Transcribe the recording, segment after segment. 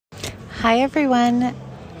Hi everyone,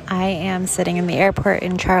 I am sitting in the airport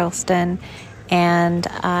in Charleston and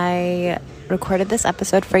I recorded this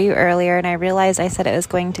episode for you earlier and I realized I said it was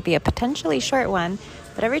going to be a potentially short one,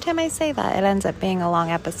 but every time I say that it ends up being a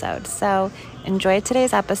long episode. So enjoy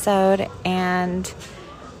today's episode and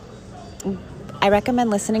I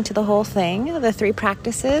recommend listening to the whole thing. The 3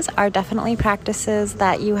 practices are definitely practices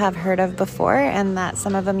that you have heard of before and that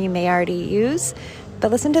some of them you may already use. But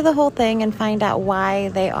listen to the whole thing and find out why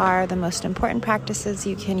they are the most important practices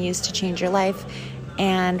you can use to change your life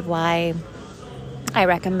and why I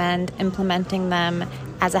recommend implementing them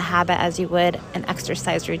as a habit as you would an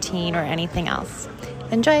exercise routine or anything else.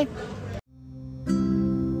 Enjoy!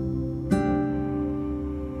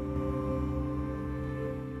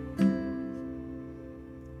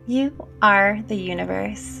 You are the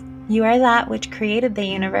universe. You are that which created the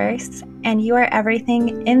universe, and you are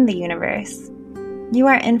everything in the universe. You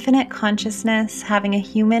are infinite consciousness having a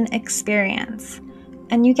human experience,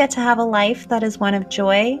 and you get to have a life that is one of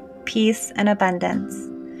joy, peace, and abundance.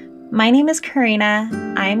 My name is Karina,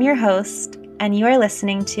 I am your host, and you are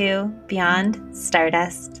listening to Beyond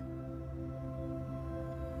Stardust.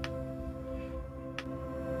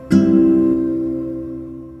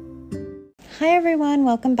 Hi everyone,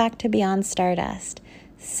 welcome back to Beyond Stardust.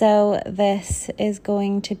 So this is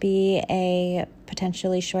going to be a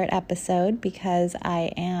potentially short episode because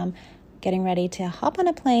I am getting ready to hop on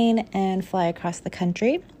a plane and fly across the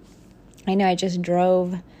country. I know I just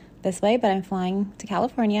drove this way, but I'm flying to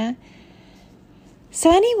California.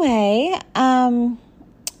 So anyway,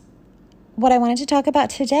 what I wanted to talk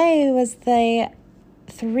about today was the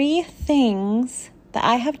 3 things that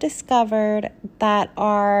I have discovered that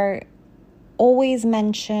are always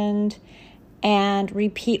mentioned and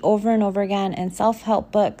repeat over and over again in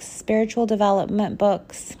self-help books, spiritual development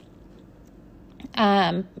books,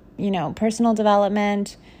 personal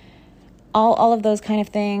development, all of those kind of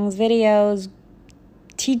things, videos,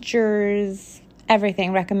 teachers,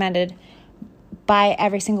 everything recommended by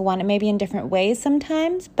every single one. It may be in different ways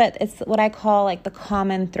sometimes, but it's what I call like the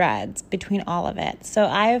common threads between all of it. So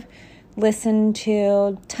I've listened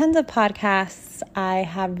to tons of podcasts. I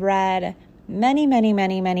have read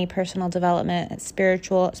many personal development,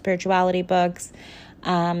 spirituality books,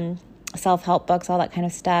 self-help books, all that kind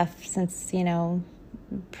of stuff since,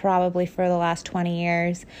 probably for the last 20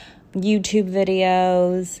 years, YouTube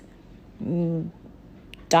videos,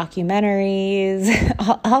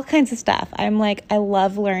 documentaries, all kinds of stuff. I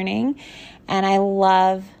love learning and I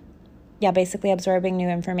love, basically absorbing new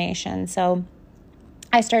information. So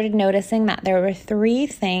I started noticing that there were 3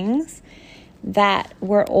 things that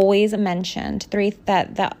were always mentioned, 3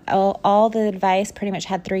 that all the advice pretty much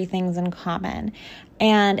had 3 things in common.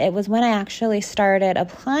 And it was when I actually started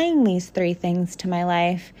applying these 3 things to my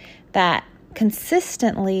life that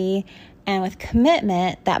consistently and with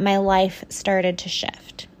commitment that my life started to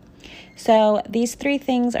shift. So these 3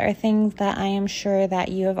 things are things that I am sure that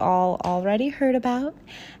you have all already heard about,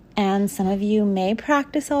 and some of you may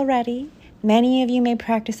practice already. Many of you may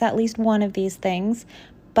practice at least one of these things,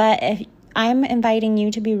 but if I'm inviting you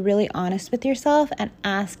to be really honest with yourself and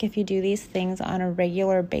ask if you do these things on a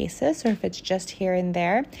regular basis or if it's just here and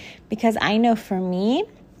there. Because I know for me,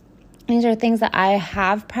 these are things that I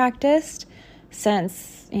have practiced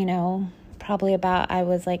since, probably about I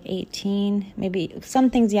was like 18, maybe some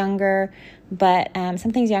things younger, but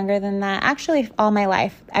some things younger than that. Actually, all my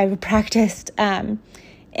life, I've practiced in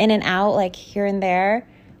and out, like here and there,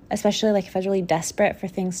 especially like if I was really desperate for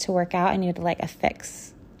things to work out, I needed to fix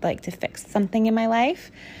something in my life.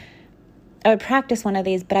 I would practice one of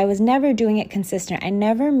these, but I was never doing it consistent. I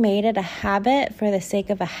never made it a habit for the sake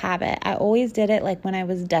of a habit. I always did it like when I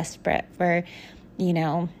was desperate for,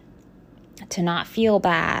 to not feel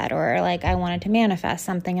bad or like I wanted to manifest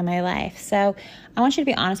something in my life. So I want you to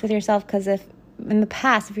be honest with yourself, because if in the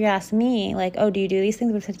past, if you asked me like, oh, do you do these things?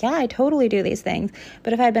 I would have said, yeah, I totally do these things.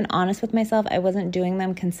 But if I had been honest with myself, I wasn't doing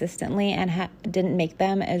them consistently and didn't make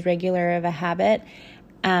them as regular of a habit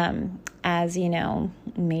as,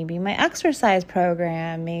 maybe my exercise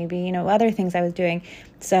program, maybe, other things I was doing.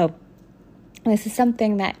 So this is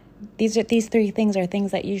something that these 3 things are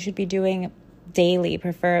things that you should be doing daily,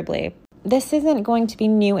 preferably. This isn't going to be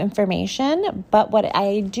new information, but what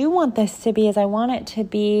I do want this to be is I want it to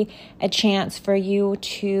be a chance for you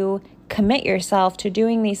to commit yourself to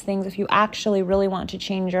doing these things if you actually really want to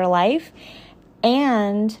change your life,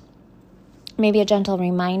 and maybe a gentle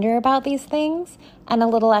reminder about these things and a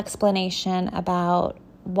little explanation about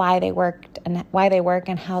why they work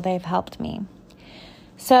and how they've helped me.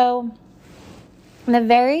 So the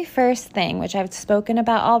very first thing, which I've spoken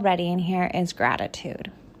about already in here, is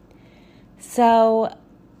gratitude. So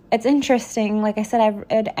it's interesting. Like I said,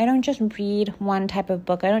 I don't just read one type of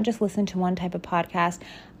book. I don't just listen to one type of podcast.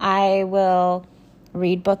 I will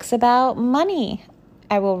read books about money.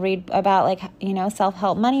 I will read about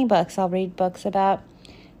self-help money books. I'll read books about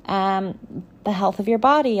the health of your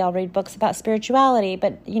body. I'll read books about spirituality.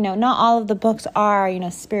 But, not all of the books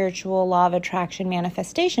are, spiritual, law of attraction,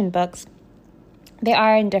 manifestation books. They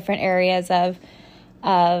are in different areas of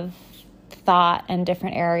thought and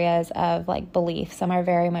different areas of belief. Some are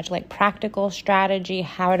very much practical strategy,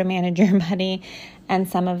 how to manage your money, and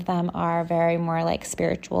some of them are very more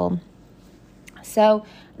spiritual. So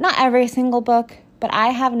not every single book, but I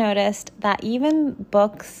have noticed that even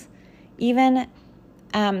books,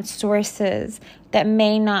 sources that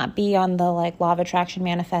may not be on the law of attraction,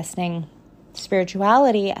 manifesting,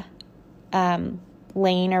 spirituality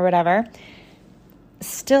lane or whatever,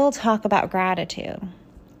 still talk about gratitude.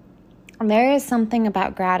 There is something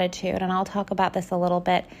about gratitude, and I'll talk about this a little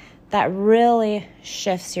bit, that really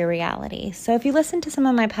shifts your reality. So if you listen to some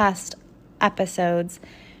of my past episodes,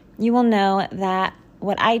 you will know that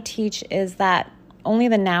what I teach is that only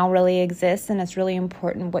the now really exists, and it's really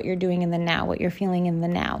important what you're doing in the now, what you're feeling in the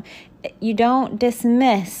now. You don't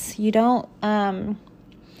dismiss, you don't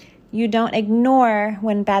ignore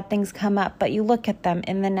when bad things come up, but you look at them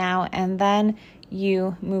in the now, and then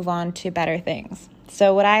you move on to better things.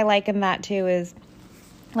 So what I liken that to is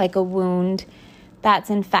like a wound that's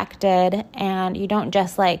infected, and you don't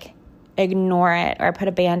just ignore it or put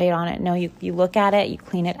a Band-Aid on it. No, you look at it, you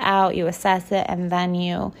clean it out, you assess it, and then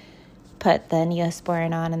you put the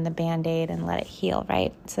Neosporin on and the Band-Aid and let it heal,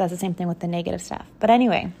 right? So that's the same thing with the negative stuff. But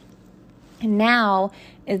anyway, now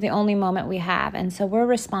is the only moment we have, and so we're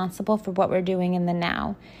responsible for what we're doing in the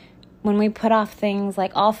now. When we put off things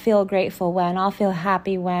like, I'll feel grateful when, I'll feel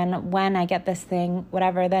happy when I get this thing,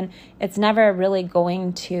 whatever, then it's never really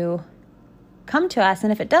going to come to us.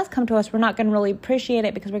 And if it does come to us, we're not going to really appreciate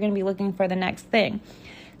it because we're going to be looking for the next thing.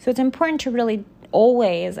 So it's important to really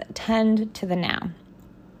always tend to the now.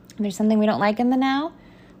 If there's something we don't like in the now,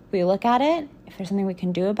 we look at it. If there's something we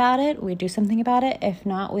can do about it, we do something about it. If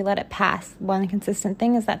not, we let it pass. One consistent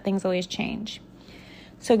thing is that things always change.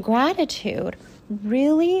 So gratitude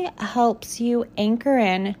really helps you anchor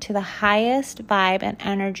in to the highest vibe and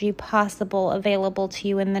energy possible available to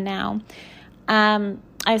you in the now.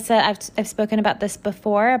 I've spoken about this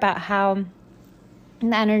before, about how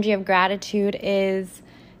the energy of gratitude is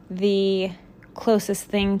the closest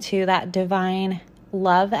thing to that divine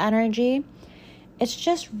love energy. It's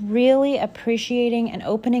just really appreciating and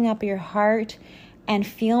opening up your heart and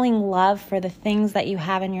feeling love for the things that you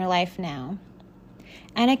have in your life now.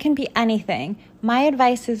 And it can be anything. My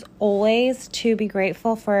advice is always to be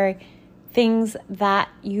grateful for things that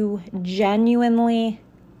you genuinely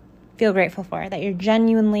feel grateful for, that you're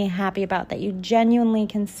genuinely happy about, that you genuinely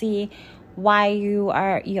can see why you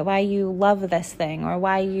love this thing, or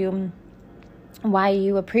why you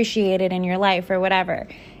appreciate it in your life, or whatever.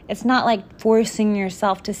 It's not like forcing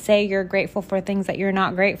yourself to say you're grateful for things that you're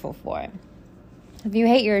not grateful for. If you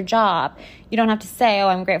hate your job, you don't have to say,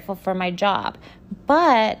 I'm grateful for my job.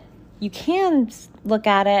 But you can look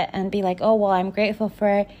at it and be like, well, I'm grateful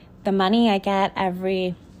for the money I get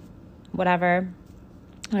every, whatever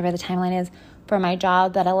the timeline is, for my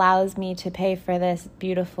job that allows me to pay for this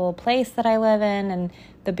beautiful place that I live in, and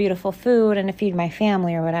the beautiful food, and to feed my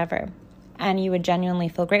family or whatever. And you would genuinely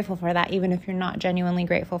feel grateful for that, even if you're not genuinely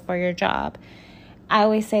grateful for your job. I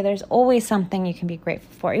always say there's always something you can be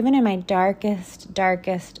grateful for. Even in my darkest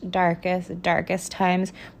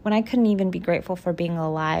times, when I couldn't even be grateful for being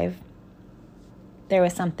alive, there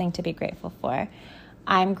was something to be grateful for.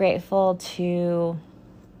 I'm grateful to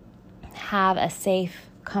have a safe,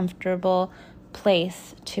 comfortable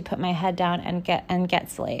place to put my head down and get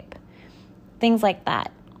sleep. Things like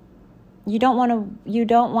that. You don't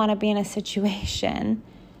want to be in a situation.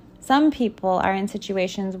 Some people are in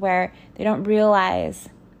situations where they don't realize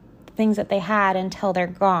things that they had until they're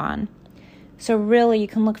gone. So really, you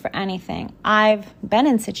can look for anything. I've been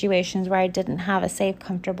in situations where I didn't have a safe,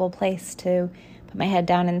 comfortable place to put my head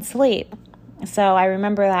down and sleep. So I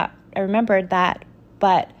remembered that,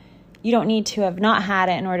 but you don't need to have not had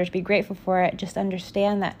it in order to be grateful for it. Just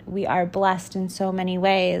understand that we are blessed in so many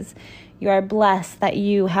ways. You are blessed that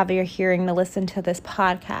you have your hearing to listen to this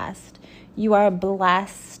podcast. You are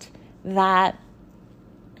blessed that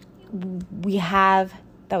we have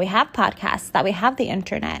podcasts, that we have the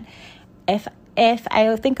internet. If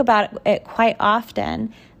I think about it quite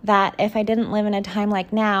often, that if I didn't live in a time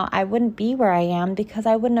like now, I wouldn't be where I am, because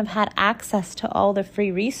I wouldn't have had access to all the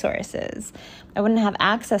free resources. I wouldn't have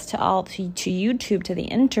access to YouTube, to the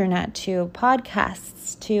internet, to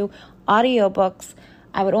podcasts, to audiobooks.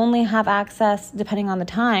 I would only have access, depending on the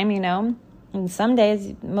time, and some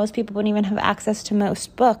days, most people wouldn't even have access to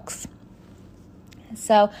most books.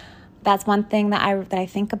 So that's one thing that I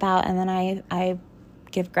think about. And then I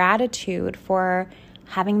give gratitude for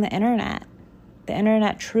having the internet. The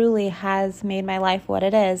internet truly has made my life what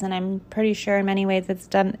it is. And I'm pretty sure in many ways it's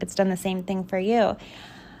done the same thing for you.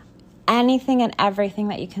 Anything and everything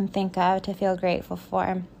that you can think of to feel grateful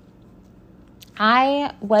for.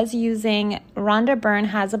 I was using, Rhonda Byrne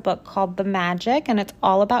has a book called The Magic, and it's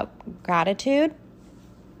all about gratitude.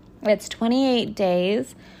 It's 28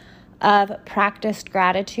 days of practiced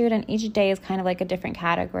gratitude, and each day is kind of like a different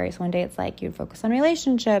category. So one day it's like you focus on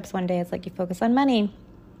relationships, one day it's like you focus on money.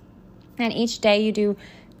 And each day you do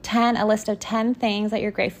a list of 10 things that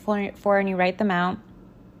you're grateful for, and you write them out.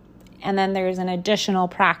 And then there's an additional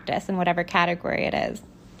practice in whatever category it is.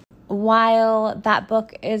 While that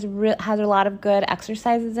book has a lot of good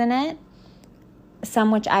exercises in it,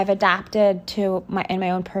 some which I've adapted to in my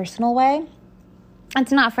own personal way,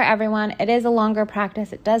 it's not for everyone. It is a longer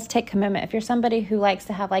practice. It does take commitment. If you're somebody who likes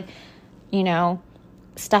to have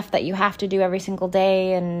stuff that you have to do every single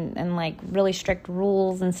day and like really strict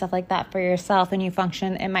rules and stuff like that for yourself and you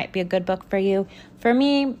function, it might be a good book for you. For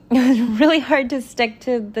me, it was really hard to stick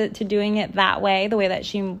to doing it that way, the way that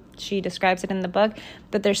she describes it in the book,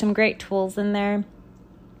 but there's some great tools in there.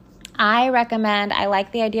 I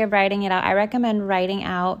like the idea of writing it out. I recommend writing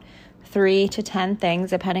out 3 to 10 things,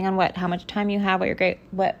 depending on how much time you have,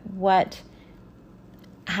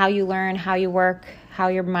 how you learn, how you work, how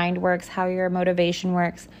your mind works, how your motivation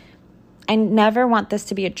works. I never want this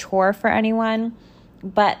to be a chore for anyone,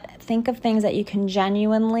 but think of things that you can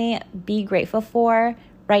genuinely be grateful for.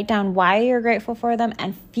 Write down why you're grateful for them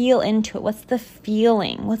and feel into it. What's the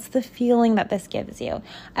feeling? What's the feeling that this gives you?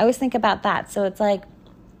 I always think about that. So it's like,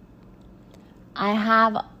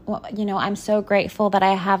 I'm so grateful that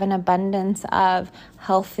I have an abundance of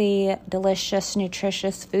healthy, delicious,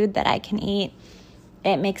 nutritious food that I can eat.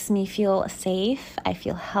 It makes me feel safe. I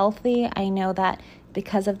feel healthy. I know that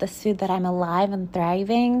because of this food that I'm alive and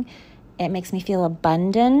thriving. It makes me feel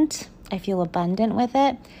abundant. I feel abundant with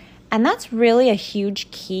it. And that's really a huge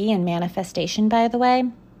key in manifestation, by the way.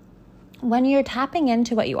 When you're tapping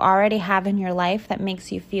into what you already have in your life that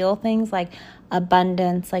makes you feel things like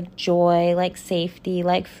abundance, like joy, like safety,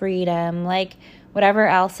 like freedom, like whatever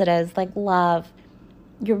else it is, like love,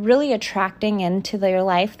 you're really attracting into your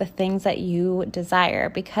life the things that you desire,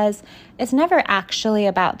 because it's never actually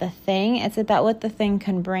about the thing. It's about what the thing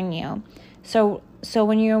can bring you. So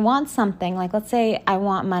when you want something, like let's say I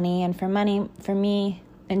want money, and for me,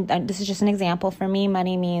 and this is just an example, for me,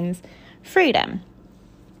 money means freedom.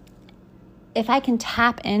 If I can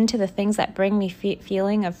tap into the things that bring me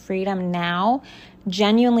feeling of freedom now,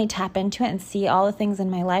 genuinely tap into it and see all the things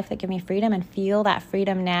in my life that give me freedom and feel that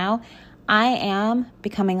freedom now, I am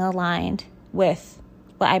becoming aligned with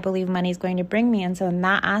what I believe money is going to bring me. And so in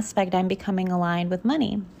that aspect, I'm becoming aligned with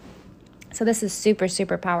money. So this is super,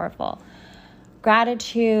 super powerful.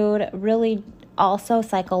 Gratitude really also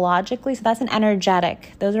psychologically, so that's an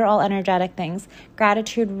energetic. Those are all energetic things.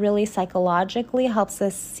 Gratitude really psychologically helps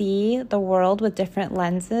us see the world with different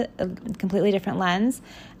lenses, a completely different lens.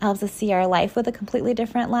 It helps us see our life with a completely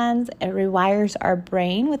different lens. It rewires our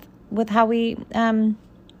brain with how we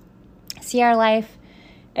see our life.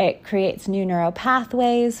 It creates new neural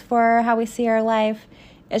pathways for how we see our life.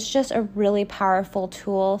 It's just a really powerful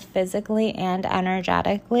tool physically and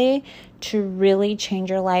energetically to really change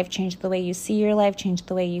your life, change the way you see your life, change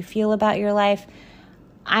the way you feel about your life.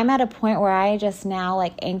 I'm at a point where I just now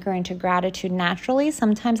anchor into gratitude naturally.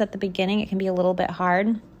 Sometimes at the beginning it can be a little bit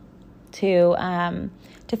hard to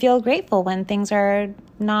feel grateful when things are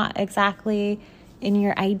not exactly in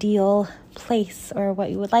your ideal place or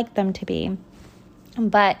what you would like them to be.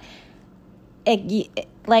 But it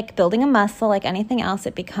like building a muscle, like anything else,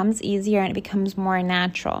 it becomes easier and it becomes more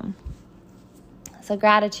natural. So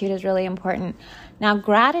gratitude is really important. Now,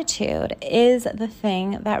 gratitude is the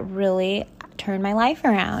thing that really turned my life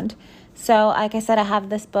around. So like I said, I have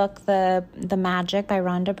this book, The Magic by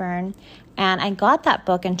Rhonda Byrne, and I got that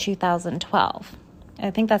book in 2012.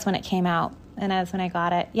 I think that's when it came out, and that's when I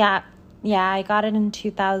got it. Yeah, I got it in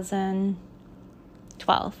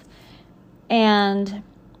 2012. And,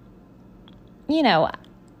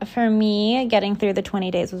 for me, getting through the 20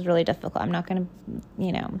 days was really difficult. I'm not going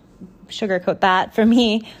to, sugarcoat that for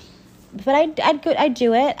me. But I'd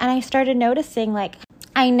do it, and I started noticing,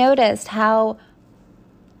 I noticed how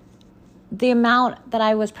the amount that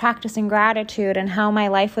I was practicing gratitude and how my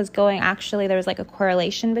life was going, actually, there was a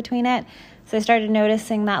correlation between it. So I started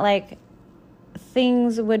noticing that,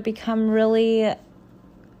 things would become really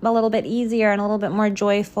a little bit easier and a little bit more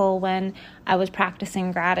joyful when I was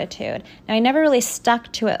practicing gratitude. Now, I never really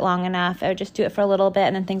stuck to it long enough. I would just do it for a little bit,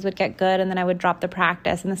 and then things would get good, and then I would drop the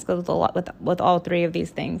practice. And this goes a lot with all three of these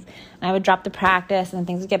things. And I would drop the practice, and then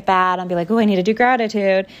things would get bad. I'd be like, oh, I need to do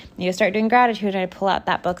gratitude. And you start doing gratitude, and I'd pull out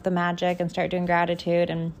that book, The Magic, and start doing gratitude.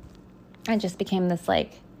 And it just became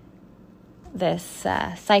this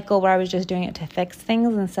cycle where I was just doing it to fix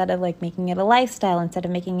things instead of like making it a lifestyle, instead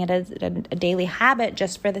of making it a daily habit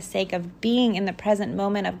just for the sake of being in the present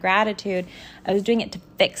moment of gratitude. I was doing it to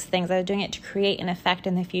fix things. I was doing it to create an effect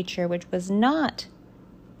in the future, which was not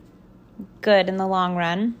good in the long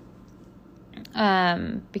run.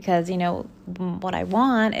 Because, what I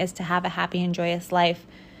want is to have a happy and joyous life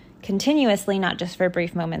continuously, not just for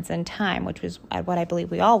brief moments in time, which was what I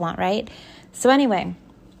believe we all want, right? So anyway,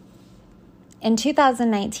 in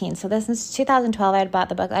 2019, so this is 2012, I had bought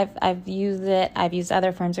the book. I've used it. I've used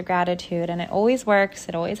other forms of gratitude, and it always works.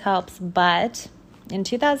 It always helps. But in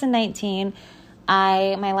 2019,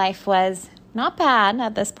 my life was not bad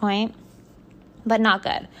at this point, but not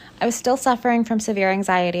good. I was still suffering from severe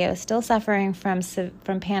anxiety. I was still suffering from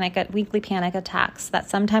weekly panic attacks that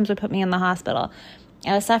sometimes would put me in the hospital.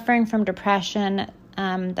 I was suffering from depression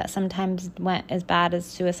that sometimes went as bad as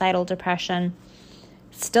suicidal depression.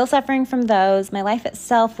 Still suffering from those. My life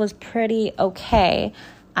itself was pretty okay.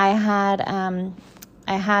 I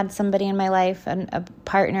had somebody in my life, a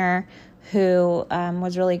partner who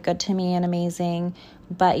was really good to me and amazing,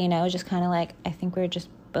 but it was just kind of like, I think we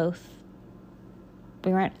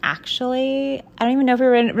weren't actually, I don't even know if we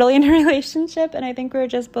were really in a relationship, and I think we were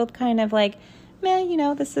just both kind of like, man,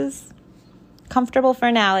 this is comfortable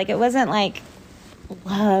for now. Like, it wasn't like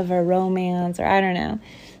love or romance or I don't know.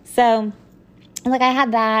 So like, I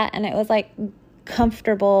had that, and it was like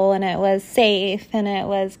comfortable, and it was safe, and it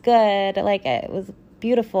was good. Like, it was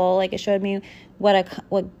beautiful. Like, it showed me what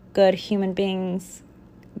good human beings,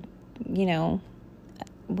 what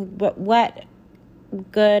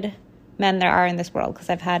good men there are in this world. Because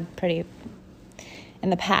I've had in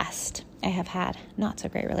the past, I have had not so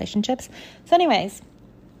great relationships. So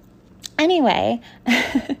anyway,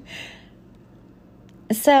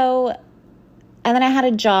 and then I had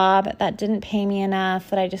a job that didn't pay me enough,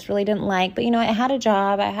 that I just really didn't like. But, I had a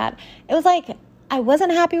job. It was like, I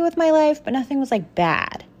wasn't happy with my life, but nothing was like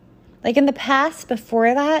bad. Like, in the past,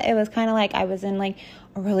 before that, it was kind of like I was in like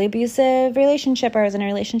a really abusive relationship, or I was in a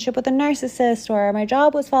relationship with a narcissist, or my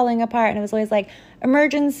job was falling apart. And it was always like,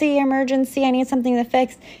 emergency, I need something to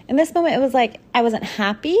fix. In this moment, it was like, I wasn't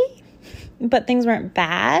happy, but things weren't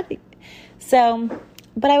bad.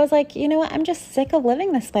 But I was like, you know what? I'm just sick of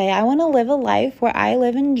living this way. I want to live a life where I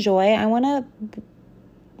live in joy. I want to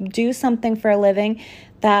do something for a living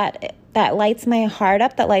that lights my heart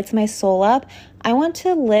up, that lights my soul up. I want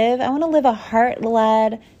to live a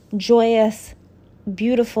heart-led, joyous,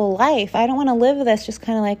 beautiful life. I don't want to live this just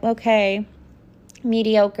kind of like, okay,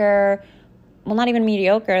 mediocre. Well, not even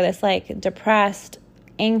mediocre. This like depressed,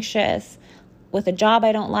 anxious, with a job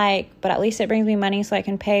I don't like, but at least it brings me money so I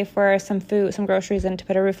can pay for some food, some groceries, and to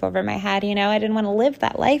put a roof over my head. I didn't want to live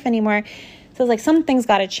that life anymore. So I was like, something's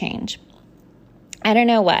got to change. I don't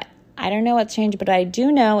know what's changed, but what I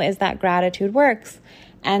do know is that gratitude works.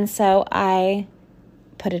 And so I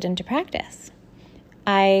put it into practice.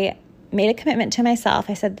 I made a commitment to myself.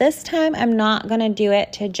 I said, this time I'm not going to do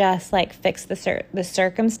it to just like fix the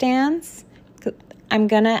circumstance.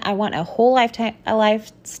 I want a whole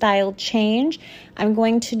lifestyle change. I'm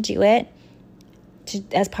going to do it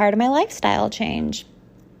as part of my lifestyle change.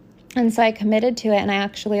 And so I committed to it, and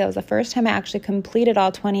it was the first time I actually completed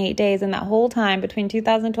all 28 days. And that whole time between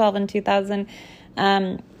 2012 and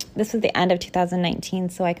this was the end of 2019,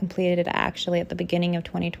 so I completed it actually at the beginning of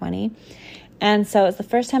 2020. And so it was the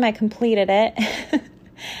first time I completed it.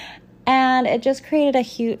 And it just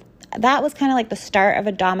created that was kind of like the start of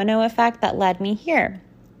a domino effect that led me here.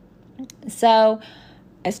 So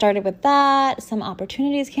I started with that. Some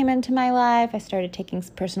opportunities came into my life. I started taking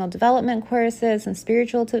personal development courses and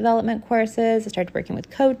spiritual development courses. I started working with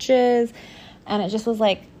coaches, and it just was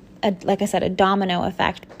like I said, a domino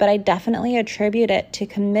effect. But I definitely attribute it to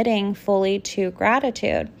committing fully to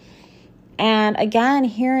gratitude. And again,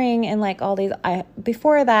 hearing and like all these,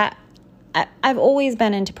 before that, I've always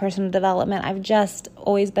been into personal development. I've just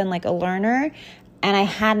always been like a learner, and I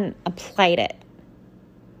hadn't applied it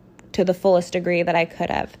to the fullest degree that I could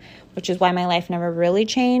have, which is why my life never really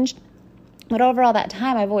changed. But over all that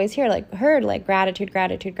time, I've always heard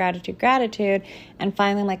gratitude. And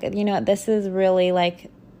finally, like, this is really like,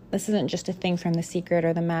 this isn't just a thing from The Secret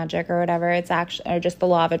or The Magic or whatever. It's actually, or just the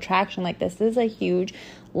law of attraction. Like, this is a huge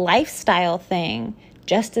lifestyle thing,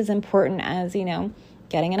 just as important as,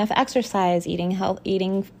 getting enough exercise,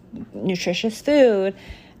 eating nutritious food,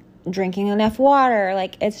 drinking enough water.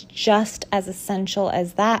 Like, it's just as essential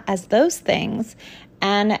as those things.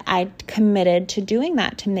 And I committed to doing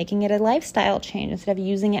that, to making it a lifestyle change instead of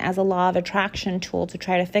using it as a law of attraction tool to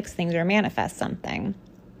try to fix things or manifest something.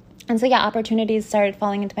 And so, yeah, opportunities started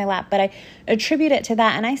falling into my lap, but I attribute it to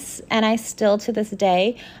that. And I still, to this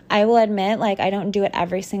day, I will admit, like, I don't do it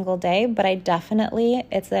every single day, but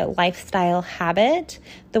it's a lifestyle habit,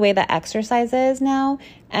 the way that exercise is now,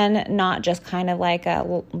 and not just kind of like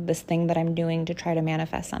this thing that I'm doing to try to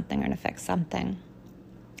manifest something or to fix something.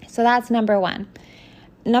 So that's number one.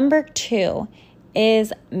 Number two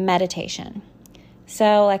is meditation.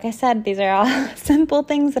 So like I said, these are all simple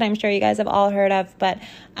things that I'm sure you guys have all heard of, but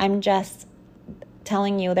I'm just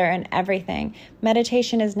telling you they're in everything.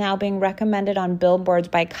 Meditation is now being recommended on billboards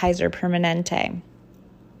by Kaiser Permanente,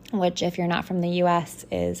 which, if you're not from the U.S.,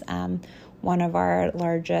 is one of our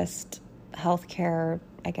largest healthcare,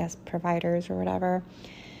 I guess, providers or whatever.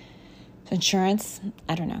 Insurance?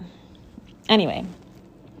 I don't know. Anyway,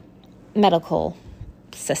 medical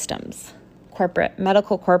systems, corporate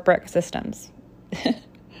systems.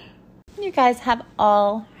 You guys have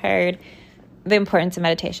all heard the importance of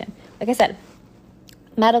meditation. Like I said,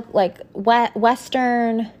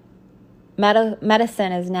 Western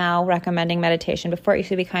medicine is now recommending meditation. Before, it used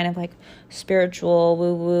to be kind of like spiritual,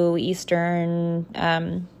 woo-woo,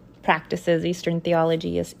 Eastern practices, Eastern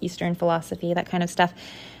theology, Eastern philosophy, that kind of stuff.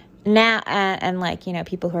 Now, and like, you know,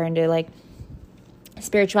 people who are into like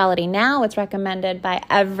spirituality. Now it's recommended by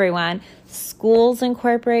everyone. Schools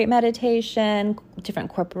incorporate meditation. Different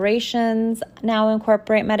corporations now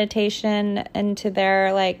incorporate meditation into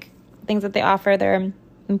their like things that they offer their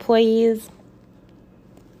employees.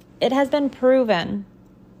 It has been proven.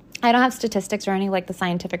 I don't have statistics or any like the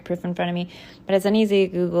scientific proof in front of me, but it's an easy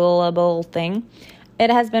Googleable thing. It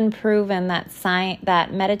has been proven that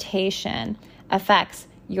that meditation affects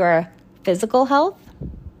your physical health,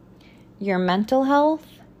 your mental health,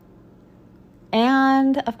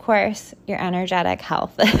 and of course, your energetic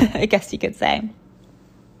health, I guess you could say.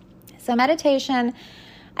 So meditation,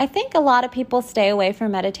 I think a lot of people stay away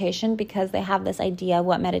from meditation because they have this idea of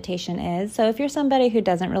what meditation is. So if you're somebody who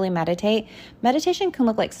doesn't really meditate, meditation can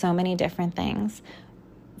look like so many different things.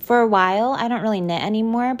 For a while, I don't really knit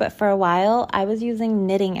anymore, but for a while, I was using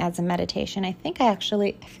knitting as a meditation. I feel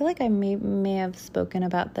like I may have spoken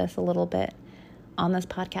about this a little bit on this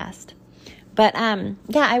podcast. But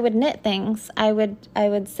yeah, I would knit things. I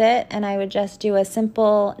would sit and I would just do a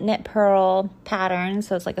simple knit purl pattern.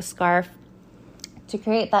 So it's like a scarf. To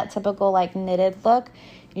create that typical like knitted look,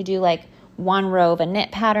 you do like one row of a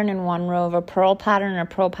knit pattern and one row of a purl pattern. A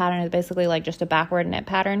purl pattern is basically like just a backward knit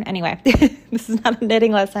pattern. Anyway, this is not a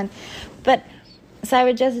knitting lesson. But so I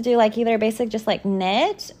would just do like either basic just like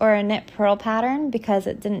knit or a knit purl pattern because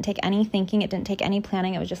it didn't take any thinking. It didn't take any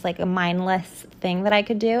planning. It was just like a mindless thing that I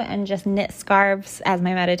could do, and just knit scarves as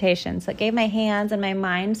my meditation. So it gave my hands and my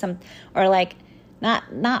mind some, or like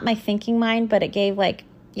not my thinking mind, but it gave like,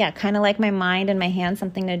 yeah, kind of like my mind and my hands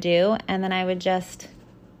something to do. And then I just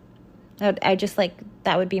like,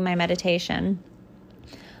 that would be my meditation.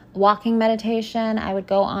 Walking meditation, I would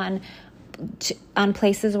go on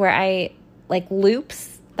places where I like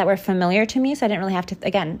loops that were familiar to me. So I didn't really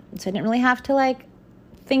have to like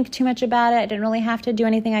think too much about it. I didn't really have to do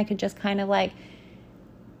anything. I could just kind of like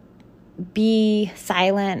be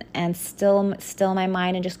silent and still my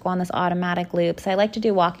mind and just go on this automatic loop. So I like to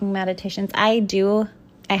do walking meditations. I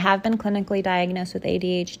have been clinically diagnosed with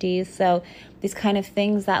ADHD. So these kind of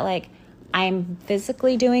things that like I'm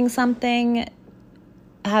physically doing something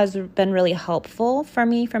has been really helpful for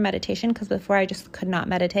me for meditation, because before I just could not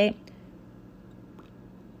meditate.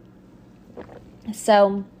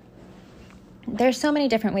 So there's so many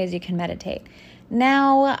different ways you can meditate.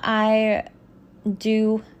 Now I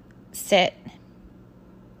do sit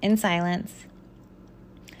in silence,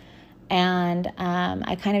 and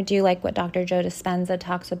I kind of do like what Dr. Joe Dispenza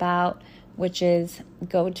talks about, which is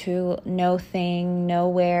go to no thing,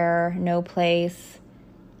 nowhere, no place,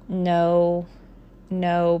 no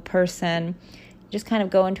person. Just kind of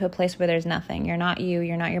go into a place where there's nothing. You're not you,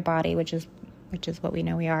 you're not your body, which is what we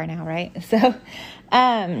know we are now, right?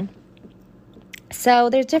 So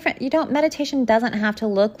there's different, meditation doesn't have to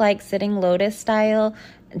look like sitting lotus style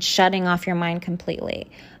and shutting off your mind completely.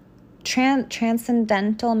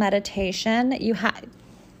 Transcendental meditation,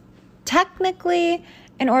 technically,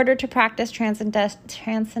 in order to practice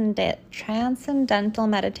transcendental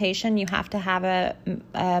meditation, you have to have a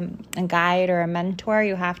guide or a mentor.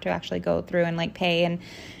 You have to actually go through and like pay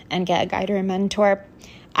and get a guide or a mentor.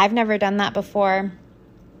 I've never done that before.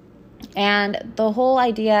 And the whole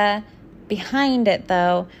idea behind it,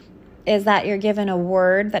 though, is that you're given a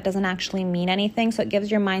word that doesn't actually mean anything. So it gives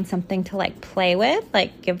your mind something to like play with,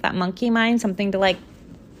 like give that monkey mind something to like,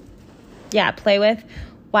 play with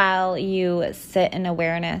while you sit in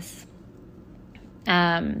awareness.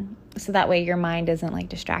 So that way your mind isn't like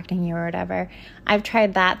distracting you or whatever. I've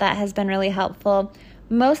tried that. That has been really helpful.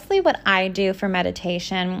 Mostly what I do for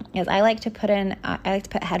meditation is I like to put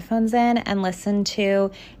headphones in and listen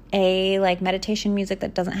to a like meditation music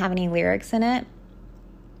that doesn't have any lyrics in it.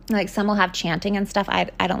 Like some will have chanting and stuff. I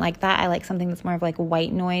don't like that. I like something that's more of like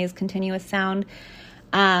white noise, continuous sound,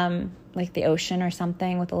 like the ocean or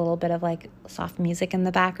something with a little bit of like soft music in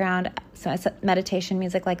the background. So it's meditation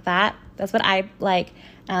music like that. That's what I like.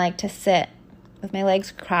 I like to sit with my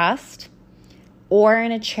legs crossed or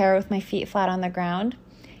in a chair with my feet flat on the ground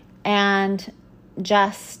and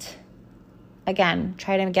just, again,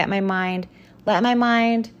 try to get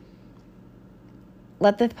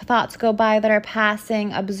let the thoughts go by that are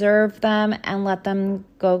passing, observe them, and let them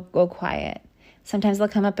go quiet. Sometimes they'll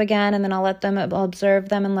come up again, and then I'll observe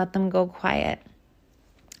them and let them go quiet.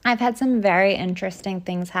 I've had some very interesting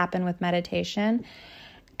things happen with meditation,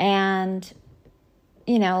 and,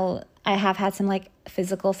 I have had some like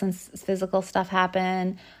physical stuff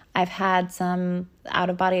happen. I've had some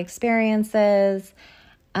out-of-body experiences,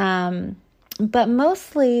 but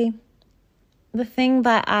mostly the thing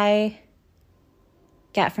that I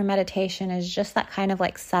get from meditation is just that kind of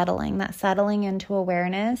like settling into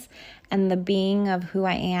awareness and the being of who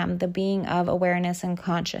I am, the being of awareness and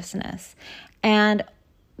consciousness. And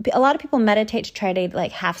a lot of people meditate to try to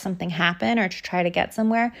like have something happen or to try to get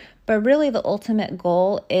somewhere, but really the ultimate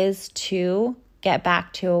goal is to get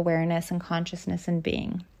back to awareness and consciousness and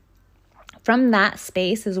being. From that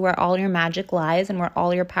space is where all your magic lies and where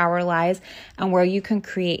all your power lies and where you can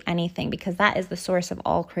create anything, because that is the source of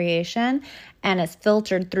all creation and it's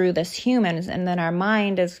filtered through this humans, and then our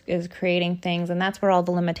mind is creating things, and that's where all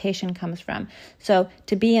the limitation comes from. So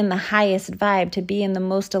to be in the highest vibe, to be in the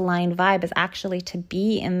most aligned vibe is actually to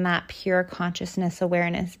be in that pure consciousness,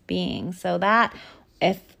 awareness, being. So that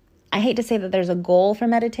I hate to say that there's a goal for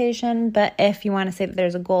meditation, but if you want to say that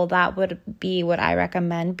there's a goal, that would be what I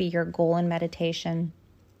recommend be your goal in meditation.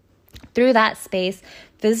 Through that space,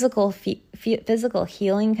 physical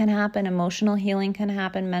healing can happen, emotional healing can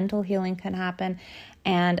happen, mental healing can happen,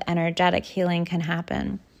 and energetic healing can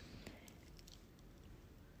happen.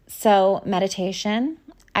 So meditation,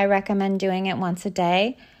 I recommend doing it once a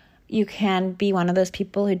day. You can be one of those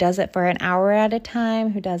people who does it for an hour at a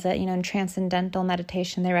time, who does it, in transcendental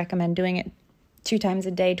meditation. They recommend doing it 2 times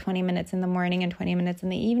a day, 20 minutes in the morning and 20 minutes in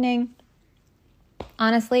the evening.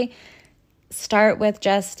 Honestly, start with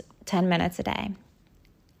just 10 minutes a day.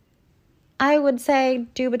 I would say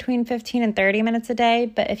do between 15 and 30 minutes a day,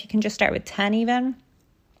 but if you can just start with 10 even,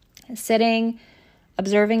 sitting,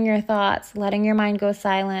 observing your thoughts, letting your mind go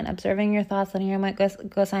silent, observing your thoughts, letting your mind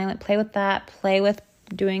go silent, play with that, play with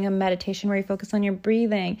doing a meditation where you focus on your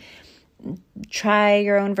breathing. Try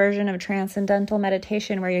your own version of transcendental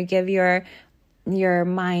meditation where you give your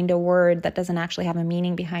mind a word that doesn't actually have a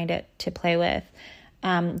meaning behind it to play with.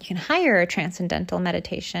 You can hire a transcendental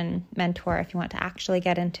meditation mentor if you want to actually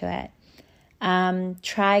get into it.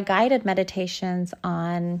 Try guided meditations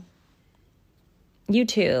on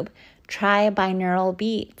YouTube. Try binaural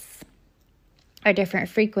beats or different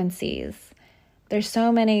frequencies. There's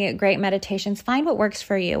so many great meditations. Find what works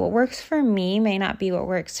for you. What works for me may not be what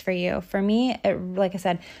works for you. For me, like I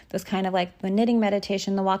said, those kind of like the knitting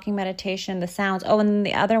meditation, the walking meditation, the sounds. Oh, and then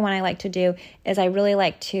the other one I like to do is I really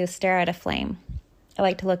like to stare at a flame. I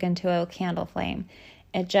like to look into a candle flame.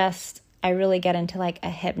 I really get into like a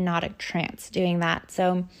hypnotic trance doing that.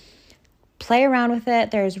 So play around with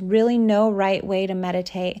it. There's really no right way to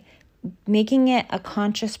meditate. Making it a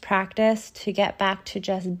conscious practice to get back to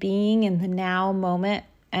just being in the now moment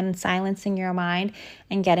and silencing your mind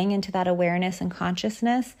and getting into that awareness and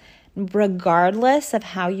consciousness, regardless of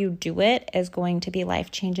how you do it, is going to be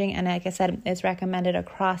life-changing. And like I said, it's recommended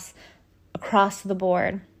across the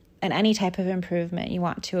board. And any type of improvement you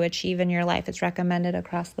want to achieve in your life, it's recommended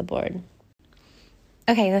across the board.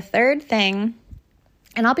 Okay, the third thing,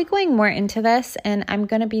 and I'll be going more into this, and I'm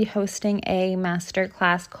going to be hosting a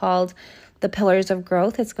masterclass called The Pillars of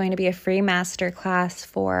Growth. It's going to be a free masterclass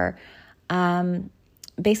for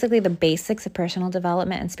basically the basics of personal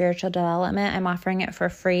development and spiritual development. I'm offering it for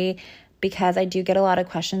free because I do get a lot of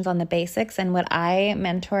questions on the basics, and what I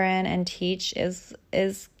mentor in and teach is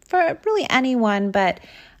for really anyone, but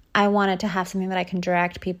I wanted to have something that I can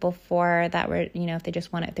direct people for that were, if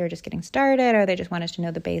they were just getting started or they just wanted to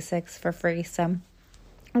know the basics for free. So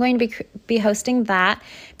I'm going to be hosting that.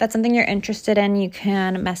 If that's something you're interested in, you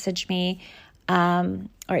can message me or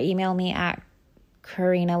email me at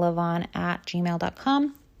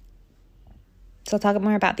karinalavon@gmail.com. So I'll talk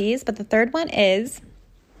more about these. But the third one is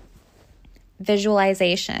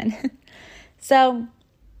visualization. So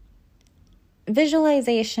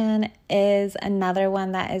visualization is another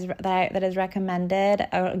one that is recommended,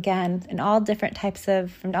 again, from all different types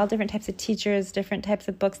of teachers, different types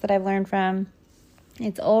of books that I've learned from.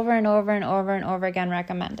 It's over and over and over and over again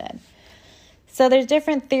recommended. So there's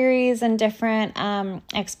different theories and different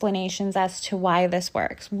explanations as to why this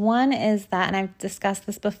works. One is that, and I've discussed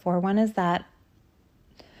this before, one is that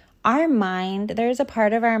our mind, there's a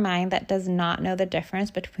part of our mind that does not know the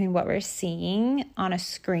difference between what we're seeing on a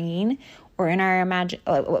screen or in our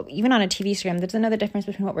even on a TV screen. It doesn't know the difference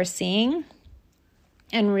between what we're seeing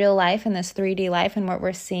in real life, in this 3D life, and what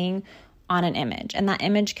we're seeing on an image. And that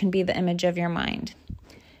image can be the image of your mind.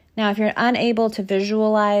 Now, if you're unable to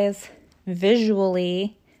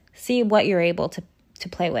visually see what you're able to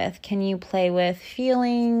play with, can you play with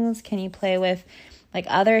feelings? Can you play with like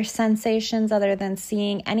other sensations other than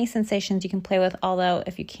seeing? Any sensations you can play with, although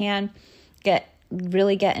if you can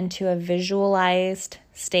really get into a visualized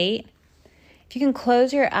state, if you can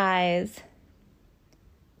close your eyes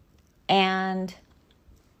and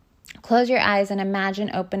imagine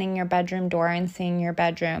opening your bedroom door and seeing your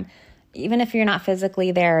bedroom, even if you're not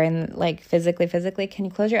physically there and like physically, can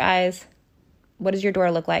you close your eyes? What does your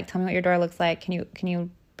door look like? Tell me what your door looks like. Can you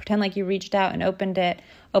pretend like you reached out and open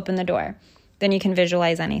the door? Then you can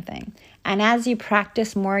visualize anything. And as you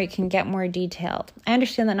practice more, you can get more detailed. I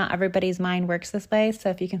understand that not everybody's mind works this way, so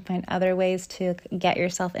if you can find other ways to get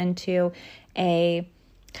yourself into a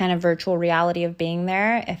kind of virtual reality of being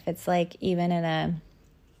there, if it's like even in a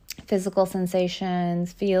physical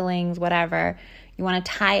sensations, feelings, whatever, you want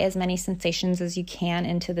to tie as many sensations as you can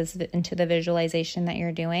into the visualization that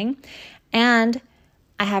you're doing. And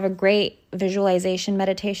I have a great visualization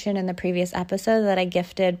meditation in the previous episode that I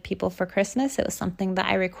gifted people for Christmas. It was something that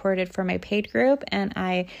I recorded for my paid group, and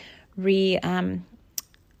I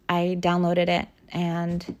downloaded it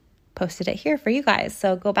and posted it here for you guys.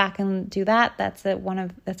 So go back and do that. That's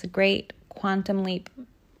a great quantum leap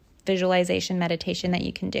visualization meditation that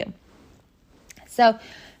you can do. So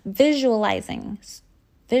visualizing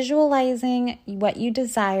what you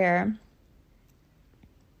desire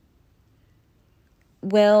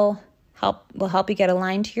will help you get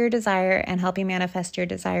aligned to your desire and help you manifest your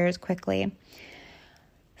desires quickly.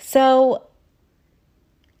 So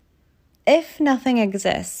if nothing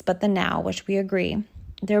exists but the now, which we agree,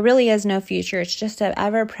 there really is no future. It's just an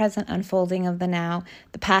ever-present unfolding of the now.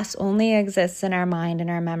 The past only exists in our mind and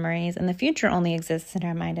our memories, and the future only exists in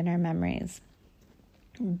our mind and our memories.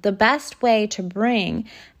 The best way to bring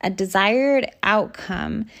a desired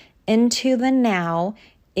outcome into the now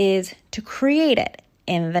is to create it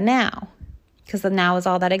in the now, because the now is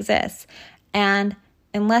all that exists. And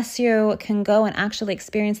unless you can go and actually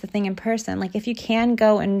experience the thing in person, like if you can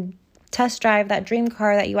go and test drive that dream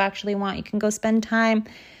car that you actually want, you can go spend time,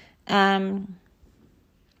 let's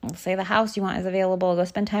say the house you want is available, go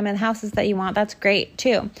spend time in the houses that you want, that's great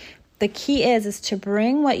too. The key is to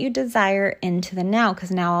bring what you desire into the now,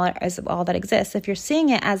 because now is all that exists. If you're seeing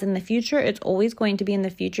it as in the future, it's always going to be in the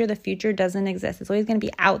future. The future doesn't exist. It's always going to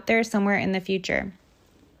be out there somewhere in the future.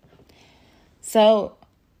 So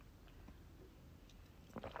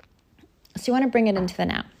you want to bring it into the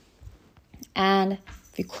now. And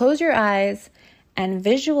if you close your eyes and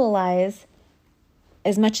visualize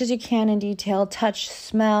as much as you can in detail, touch,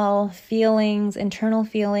 smell, feelings, internal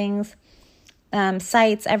feelings,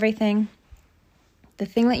 sights, everything, the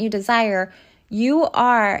thing that you desire, you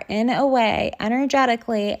are in a way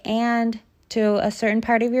energetically and to a certain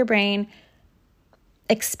part of your brain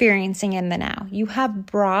experiencing in the now. You have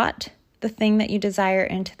brought the thing that you desire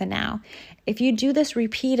into the now. If you do this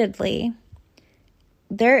repeatedly,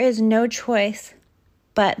 there is no choice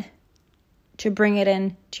but to bring it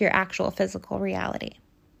into your actual physical reality.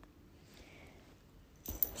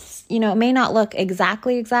 You know, it may not look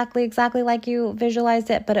exactly like you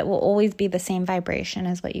visualized it, but it will always be the same vibration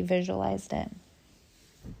as what you visualized it.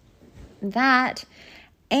 That,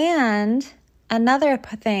 and another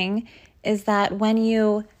thing is that when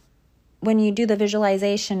you do the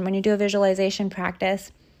visualization, when you do a visualization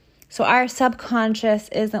practice, so our subconscious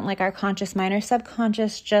isn't like our conscious mind. Our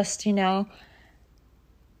subconscious just,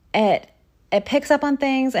 it picks up on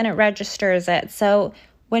things and it registers it. So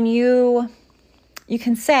when you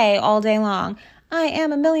can say all day long, I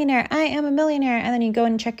am a millionaire, and then you go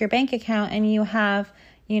and check your bank account and you have,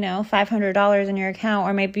 $500 in your account,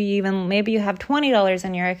 or maybe you have $20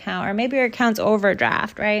 in your account, or maybe your account's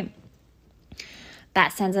overdraft, right?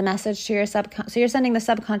 That sends a message to your subconscious. So you're sending the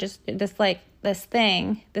subconscious this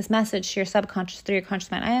message to your subconscious through your conscious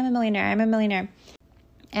mind. I am a millionaire. I'm a millionaire.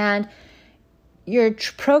 And you're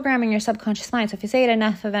programming your subconscious mind. So if you say it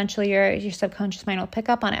enough, eventually your subconscious mind will pick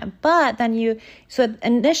up on it. But then so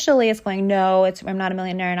initially it's going, no, I'm not a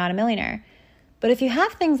millionaire, not a millionaire. But if you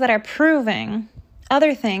have things that are proving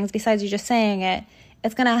other things besides you just saying it,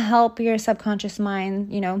 it's going to help your subconscious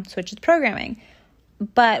mind, switch its programming.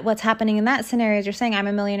 But what's happening in that scenario is you're saying, I'm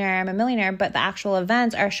a millionaire, but the actual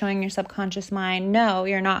events are showing your subconscious mind, no,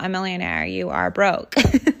 you're not a millionaire, you are broke.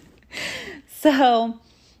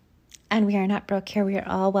 And we are not broke here, we are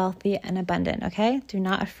all wealthy and abundant, okay? Do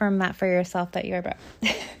not affirm that for yourself that you're broke.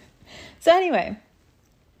 So anyway,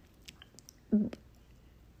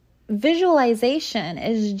 visualization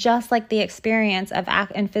is just like the experience of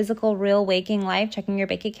in physical, real, waking life, checking your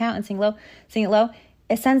bank account and seeing it low.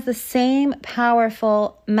 It sends the same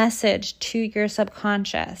powerful message to your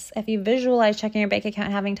subconscious. If you visualize checking your bank account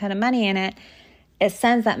and having a ton of money in it, it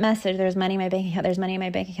sends that message, there's money in my bank account, there's money in my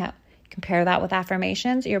bank account. Compare that with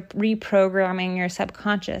affirmations, you're reprogramming your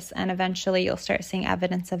subconscious, and eventually you'll start seeing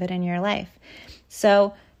evidence of it in your life.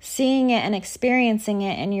 So seeing it and experiencing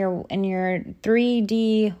it in your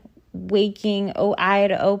 3D waking,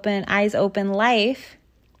 eyes open life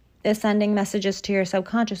is sending messages to your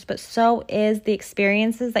subconscious, but so is the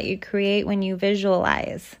experiences that you create when you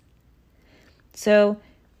visualize. So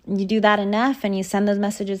you do that enough and you send those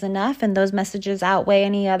messages enough, and those messages outweigh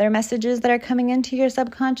any other messages that are coming into your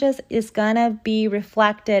subconscious, is going to be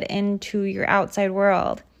reflected into your outside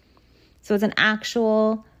world. So it's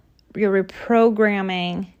you're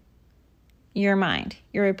reprogramming your mind.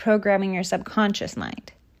 You're reprogramming your subconscious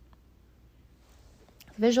mind.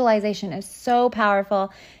 Visualization is so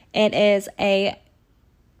powerful. It is the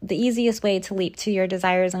easiest way to leap to your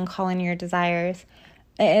desires and call in your desires.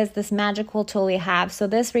 It is this magical tool we have. So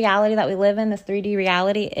this reality that we live in, this 3D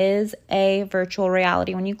reality, is a virtual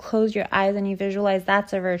reality. When you close your eyes and you visualize,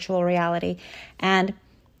 that's a virtual reality. And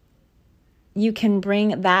you can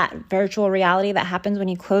bring that virtual reality that happens when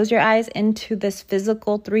you close your eyes into this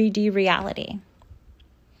physical 3D reality.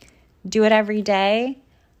 Do it every day.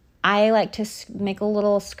 I like to make a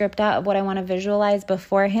little script out of what I want to visualize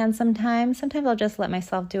beforehand sometimes. Sometimes I'll just let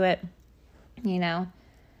myself do it,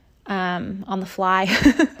 on the fly.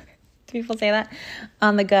 Do people say that?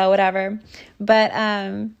 On the go, whatever. But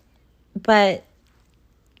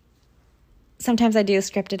sometimes I do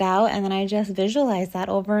script it out, and then I just visualize that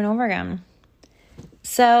over and over again.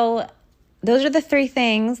 So those are the 3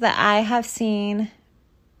 things that I have seen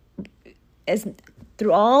is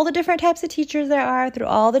through all the different types of teachers there are, through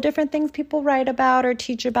all the different things people write about or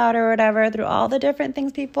teach about or whatever, through all the different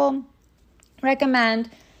things people recommend,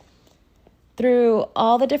 through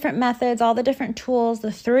all the different methods, all the different tools,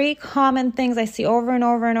 the 3 common things I see over and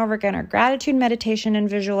over and over again are gratitude, meditation, and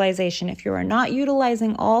visualization. If you are not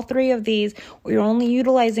utilizing all 3 of these, or you're only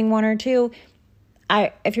utilizing 1 or 2,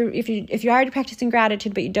 if you're already practicing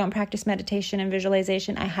gratitude but you don't practice meditation and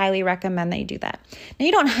visualization, I highly recommend that you do that. Now,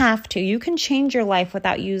 you don't have to. You can change your life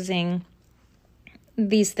without using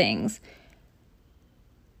these things.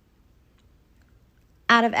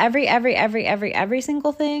 Out of every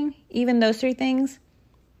single thing, even those 3 things,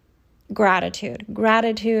 gratitude.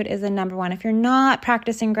 Gratitude is the number 1. If you're not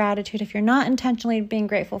practicing gratitude, if you're not intentionally being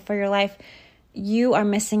grateful for your life, you are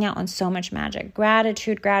missing out on so much magic.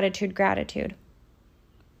 Gratitude, gratitude, gratitude.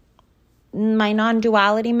 My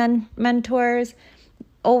non-duality mentors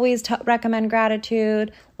always recommend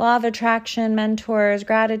gratitude. Law of attraction mentors,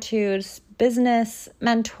 gratitude. Business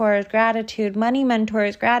mentors, gratitude. Money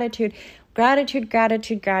mentors, gratitude. Gratitude,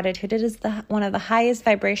 gratitude, gratitude. It is one of the highest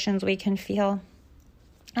vibrations we can feel.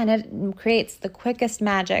 And it creates the quickest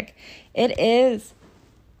magic. It is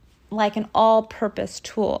like an all-purpose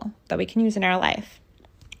tool that we can use in our life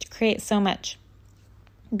to create so much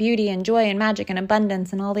beauty and joy and magic and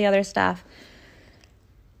abundance and all the other stuff.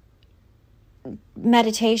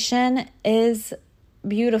 Meditation is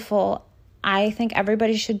beautiful. I think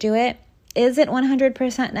everybody should do it. Is it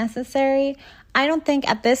 100% necessary? I don't think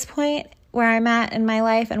at this point where I'm at in my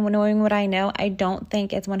life and knowing what I know, I don't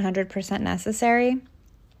think it's 100% necessary.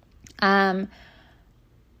 But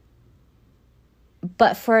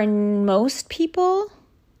for most people,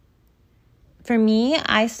 for me,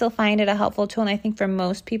 I still find it a helpful tool, and I think for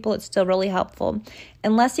most people it's still really helpful.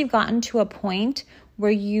 Unless you've gotten to a point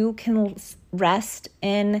where you can rest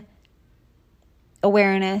in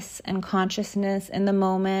awareness and consciousness in the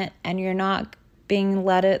moment, and you're not being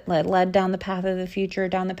led down the path of the future,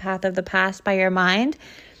 down the path of the past by your mind.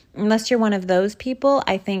 Unless you're one of those people,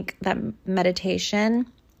 I think that meditation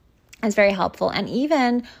is very helpful. And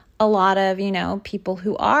even a lot of, people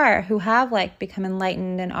who have like become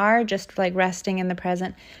enlightened and are just like resting in the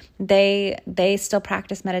present, they still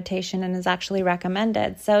practice meditation and is actually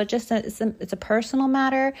recommended. So it's a personal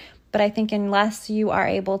matter, but I think unless you are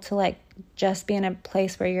able to like just be in a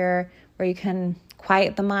place where you can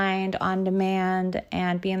quiet the mind on demand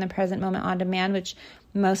and be in the present moment on demand, which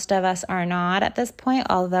most of us are not at this point,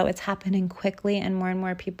 although it's happening quickly and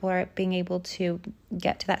more people are being able to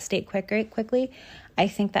get to that state quickly. I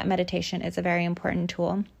think that meditation is a very important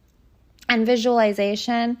tool. And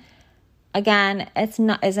visualization, again,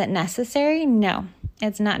 is it necessary? No,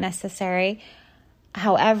 it's not necessary.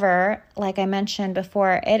 However, like I mentioned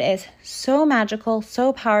before, it is so magical,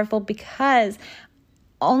 so powerful, because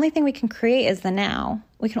the only thing we can create is the now.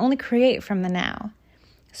 We can only create from the now.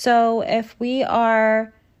 So if we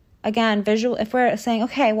are, again, if we're saying,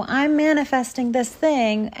 okay, well, I'm manifesting this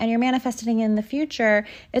thing and you're manifesting in the future,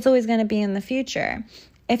 it's always going to be in the future.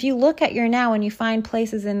 If you look at your now and you find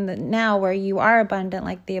places in the now where you are abundant,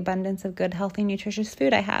 like the abundance of good, healthy, nutritious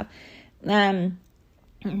food I have,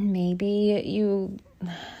 maybe you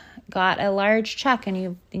got a large check and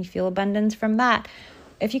you feel abundance from that.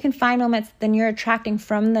 If you can find moments, then you're attracting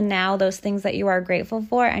from the now those things that you are grateful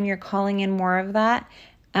for, and you're calling in more of that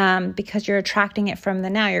because you're attracting it from the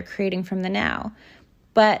now. You're creating from the now.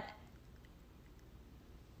 But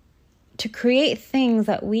to create things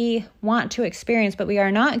that we want to experience, but we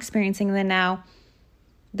are not experiencing in the now,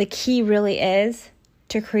 the key really is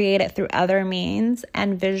to create it through other means.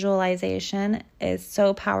 And visualization is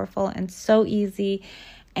so powerful and so easy,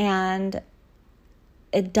 and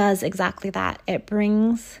it does exactly that. It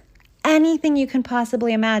brings anything you can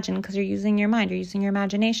possibly imagine, because you're using your mind, you're using your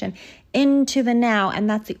imagination, into the now, and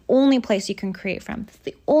that's the only place you can create from. It's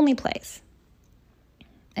the only place.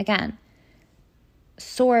 Again,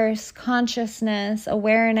 source, consciousness,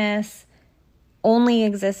 awareness only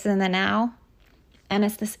exists in the now, and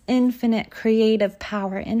it's this infinite creative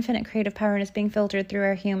power, and it's being filtered through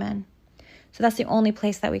our human. So that's the only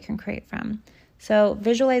place that we can create from. So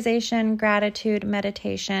visualization, gratitude,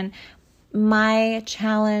 meditation. My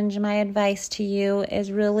challenge, my advice to you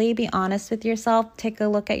is really be honest with yourself. Take a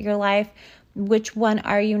look at your life. Which one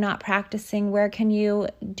are you not practicing? Where can you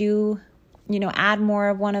add more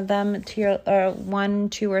of one of them to your, or 1,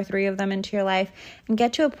 2, or 3 of them into your life, and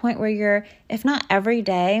get to a point where you're, if not every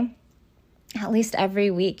day, at least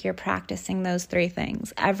every week, you're practicing those 3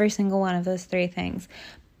 things, every single one of those 3 things.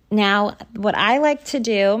 Now, what I like to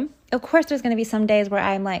do, of course, there's going to be some days where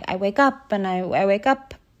I'm like, I wake up and I wake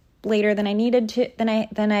up later than I needed to,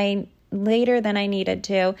 later than I needed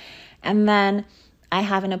to, and then I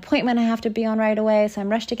have an appointment I have to be on right away, so I'm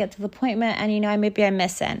rushed to get to the appointment, and maybe I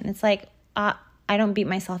miss it. And it's like, I don't beat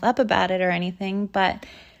myself up about it or anything, but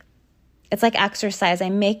it's like exercise. I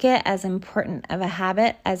make it as important of a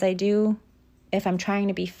habit as I do if I'm trying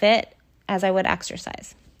to be fit as I would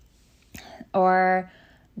exercise, or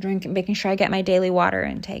making sure I get my daily water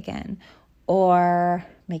intake in, or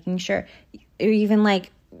making sure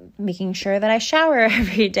that I shower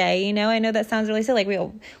every day. I know that sounds really silly.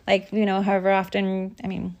 However often,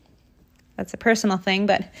 that's a personal thing,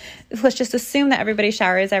 but let's just assume that everybody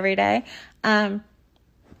showers every day.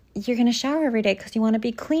 You're going to shower every day because you want to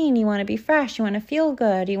be clean, you want to be fresh, you want to feel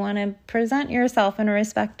good, you want to present yourself in a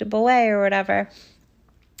respectable way or whatever.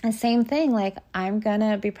 The same thing, I'm going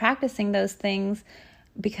to be practicing those things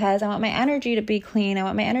because I want my energy to be clean. I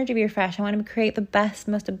want my energy to be fresh. I want to create the best,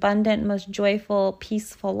 most abundant, most joyful,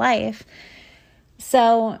 peaceful life.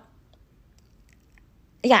 So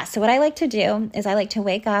what I like to do is I like to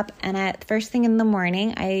wake up, and at first thing in the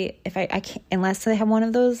morning, if I can't, unless I have one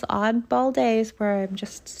of those oddball days where I'm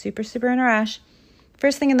just super, super in a rush,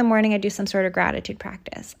 first thing in the morning, I do some sort of gratitude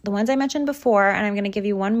practice. The ones I mentioned before, and I'm going to give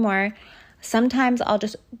you one more. Sometimes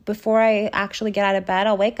before I actually get out of bed,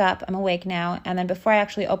 I'll wake up, I'm awake now, and then before I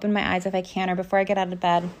actually open my eyes, if I can, or before I get out of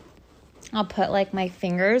bed, I'll put my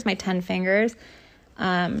fingers, my 10 fingers,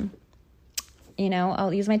 I'll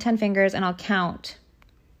use my 10 fingers and I'll count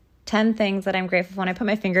 10 things that I'm grateful for. And I put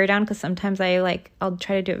my finger down because sometimes I'll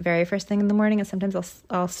try to do it very first thing in the morning, and sometimes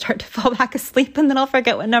I'll start to fall back asleep and then I'll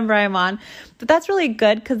forget what number I'm on. But that's really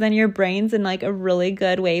good because then your brain's in a really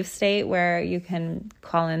good wave state where you can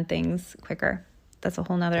call in things quicker. That's a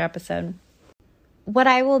whole nother episode. What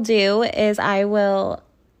I will do is I will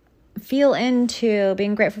feel into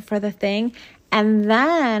being grateful for the thing, and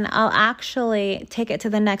then I'll actually take it to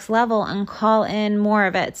the next level and call in more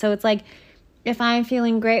of it. So it's if I'm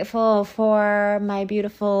feeling grateful for my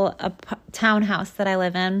beautiful townhouse that I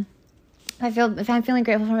live in, if I'm feeling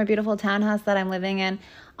grateful for my beautiful townhouse that I'm living in,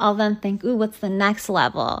 I'll then think, ooh, what's the next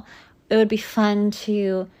level? It would be fun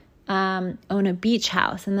to own a beach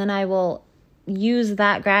house. And then I will use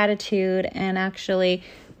that gratitude and actually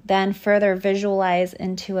then further visualize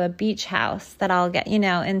into a beach house that I'll get,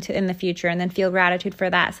 into in the future, and then feel gratitude for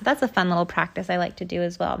that. So that's a fun little practice I like to do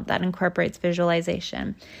as well that incorporates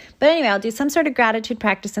visualization. But anyway, I'll do some sort of gratitude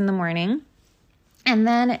practice in the morning. And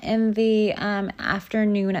then in the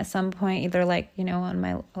afternoon at some point, either on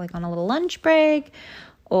a little lunch break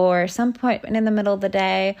or some point in the middle of the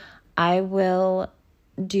day, I will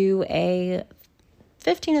do a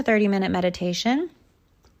 15 to 30 minute meditation.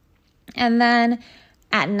 And then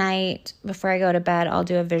at night, before I go to bed, I'll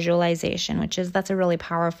do a visualization, that's a really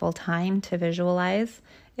powerful time to visualize,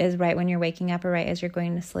 is right when you're waking up or right as you're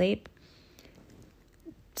going to sleep.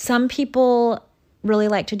 Some people really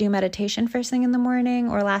like to do meditation first thing in the morning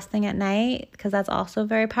or last thing at night, because that's also a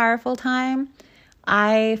very powerful time.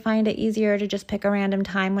 I find it easier to just pick a random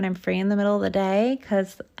time when I'm free in the middle of the day,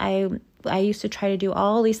 because I used to try to do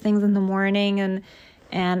all these things in the morning,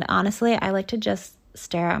 and honestly, I like to just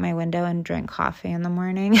stare out my window and drink coffee in the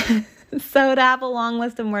morning. So to have a long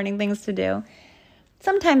list of morning things to do.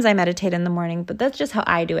 Sometimes I meditate in the morning, but that's just how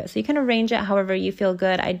I do it. So you can arrange it however you feel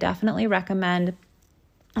good. I definitely recommend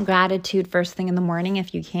gratitude first thing in the morning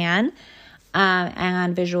if you can.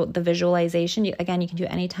 And the visualization, you can do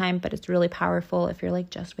it anytime, but it's really powerful if you're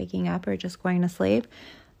just waking up or just going to sleep.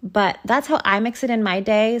 But that's how I mix it in my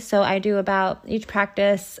day. So I do each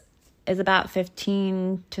practice is about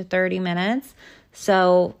 15 to 30 minutes.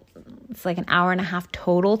 So it's an hour and a half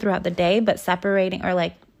total throughout the day, but separating,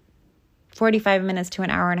 or 45 minutes to an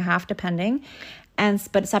hour and a half, depending.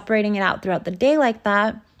 But separating it out throughout the day like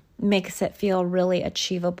that makes it feel really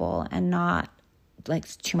achievable and not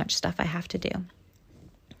too much stuff I have to do.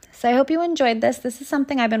 So I hope you enjoyed this. This is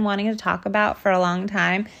something I've been wanting to talk about for a long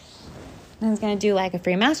time. I was going to do a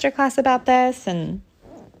free masterclass about this, and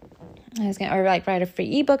I was going to write a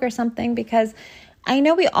free ebook or something, because I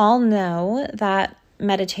know we all know that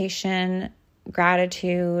meditation,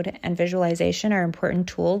 gratitude, and visualization are important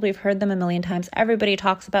tools. We've heard them a million times. Everybody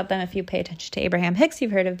talks about them. If you pay attention to Abraham Hicks,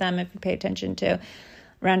 you've heard of them. If you pay attention to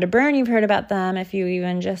Rhonda Byrne, you've heard about them. If you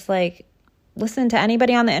even just listen to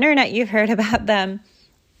anybody on the internet, you've heard about them.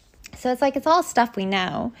 So it's all stuff we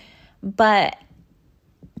know. But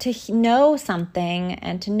to know something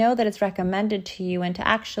and to know that it's recommended to you and to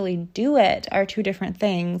actually do it are two different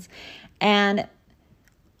things. And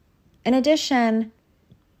in addition,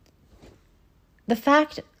 the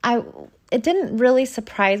fact it didn't really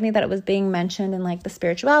surprise me that it was being mentioned in the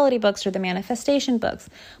spirituality books or the manifestation books,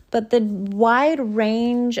 but the wide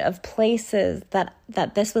range of places that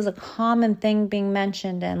this was a common thing being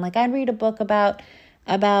mentioned in. I'd read a book about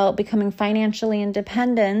becoming financially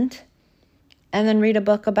independent, and then read a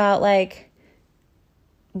book about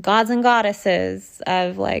gods and goddesses,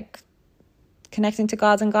 of connecting to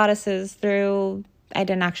gods and goddesses through. I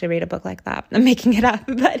didn't actually read a book like that. I'm making it up.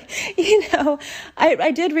 But,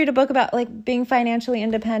 I did read a book about being financially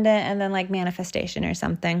independent, and then manifestation or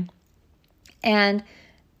something. And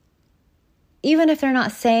even if they're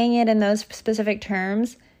not saying it in those specific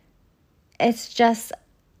terms, it's just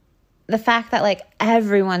the fact that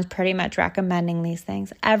everyone's pretty much recommending these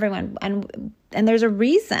things. Everyone. And there's a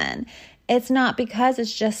reason. It's not because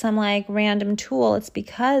it's just some random tool. It's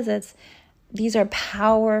because these are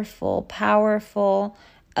powerful,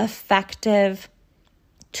 effective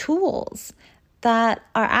tools that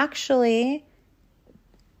are actually,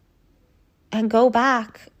 and go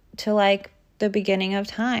back to the beginning of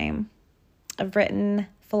time, of written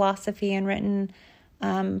philosophy and written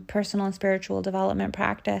personal and spiritual development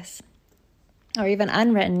practice, or even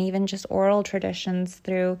unwritten, even just oral traditions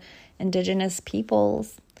through indigenous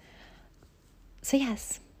peoples. So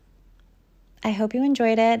yes, I hope you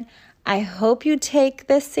enjoyed it. I hope you take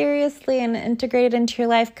this seriously and integrate it into your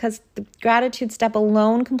life, because the gratitude step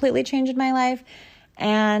alone completely changed my life.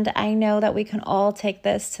 And I know that we can all take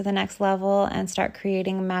this to the next level and start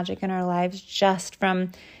creating magic in our lives just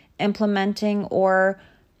from implementing or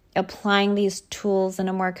applying these tools in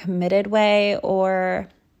a more committed way, or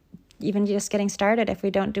even just getting started if we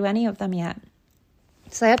don't do any of them yet.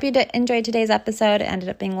 So I hope you enjoyed today's episode. It ended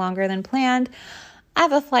up being longer than planned. I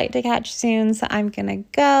have a flight to catch soon, so I'm going to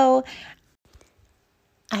go.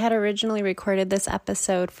 I had originally recorded this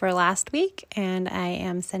episode for last week, and I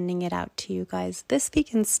am sending it out to you guys this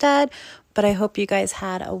week instead. But I hope you guys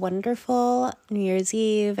had a wonderful New Year's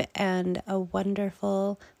Eve and a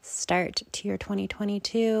wonderful start to your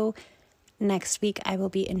 2022. Next week, I will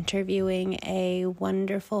be interviewing a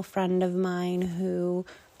wonderful friend of mine who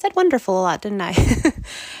said wonderful a lot, didn't I?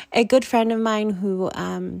 A good friend of mine who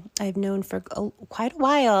I've known for quite a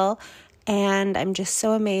while, and I'm just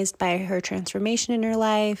so amazed by her transformation in her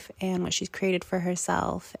life and what she's created for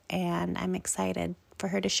herself, and I'm excited for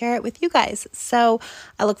her to share it with you guys. So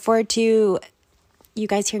I look forward to you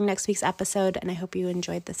guys hearing next week's episode, and I hope you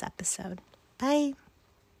enjoyed this episode. Bye.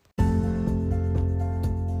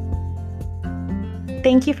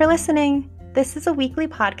 Thank you for listening. This is a weekly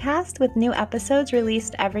podcast with new episodes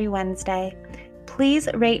released every Wednesday. Please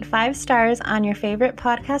rate 5 stars on your favorite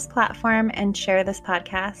podcast platform and share this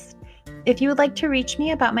podcast. If you would like to reach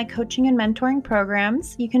me about my coaching and mentoring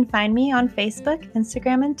programs, you can find me on Facebook,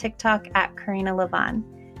 Instagram, and TikTok at Karina Levon.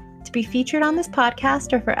 To be featured on this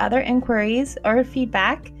podcast or for other inquiries or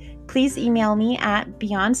feedback, please email me at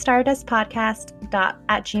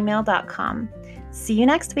beyondstardustpodcast@gmail.com. See you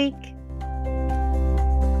next week.